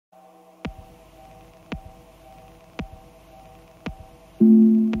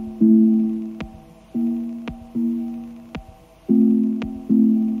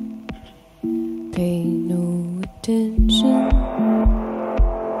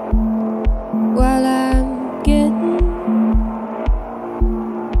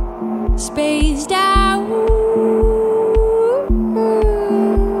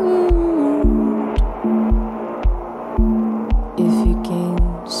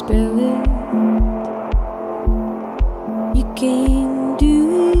spell it. You can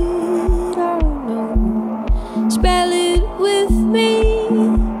do it, I know. Spell it with me.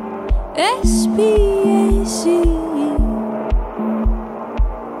 S-P-A-C.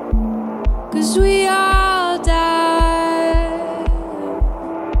 'Cause we all die.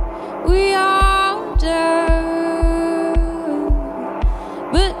 We all die.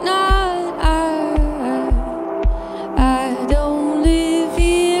 But not I don't live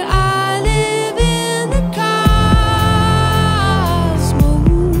here. I live in the cosmos.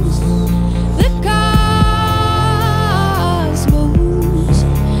 The cosmos.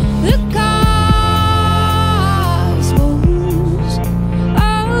 The cosmos.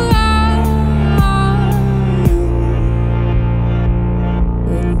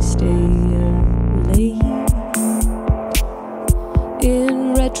 When we stay up late in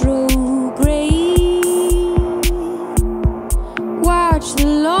retrograde, watch the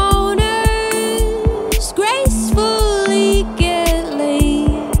long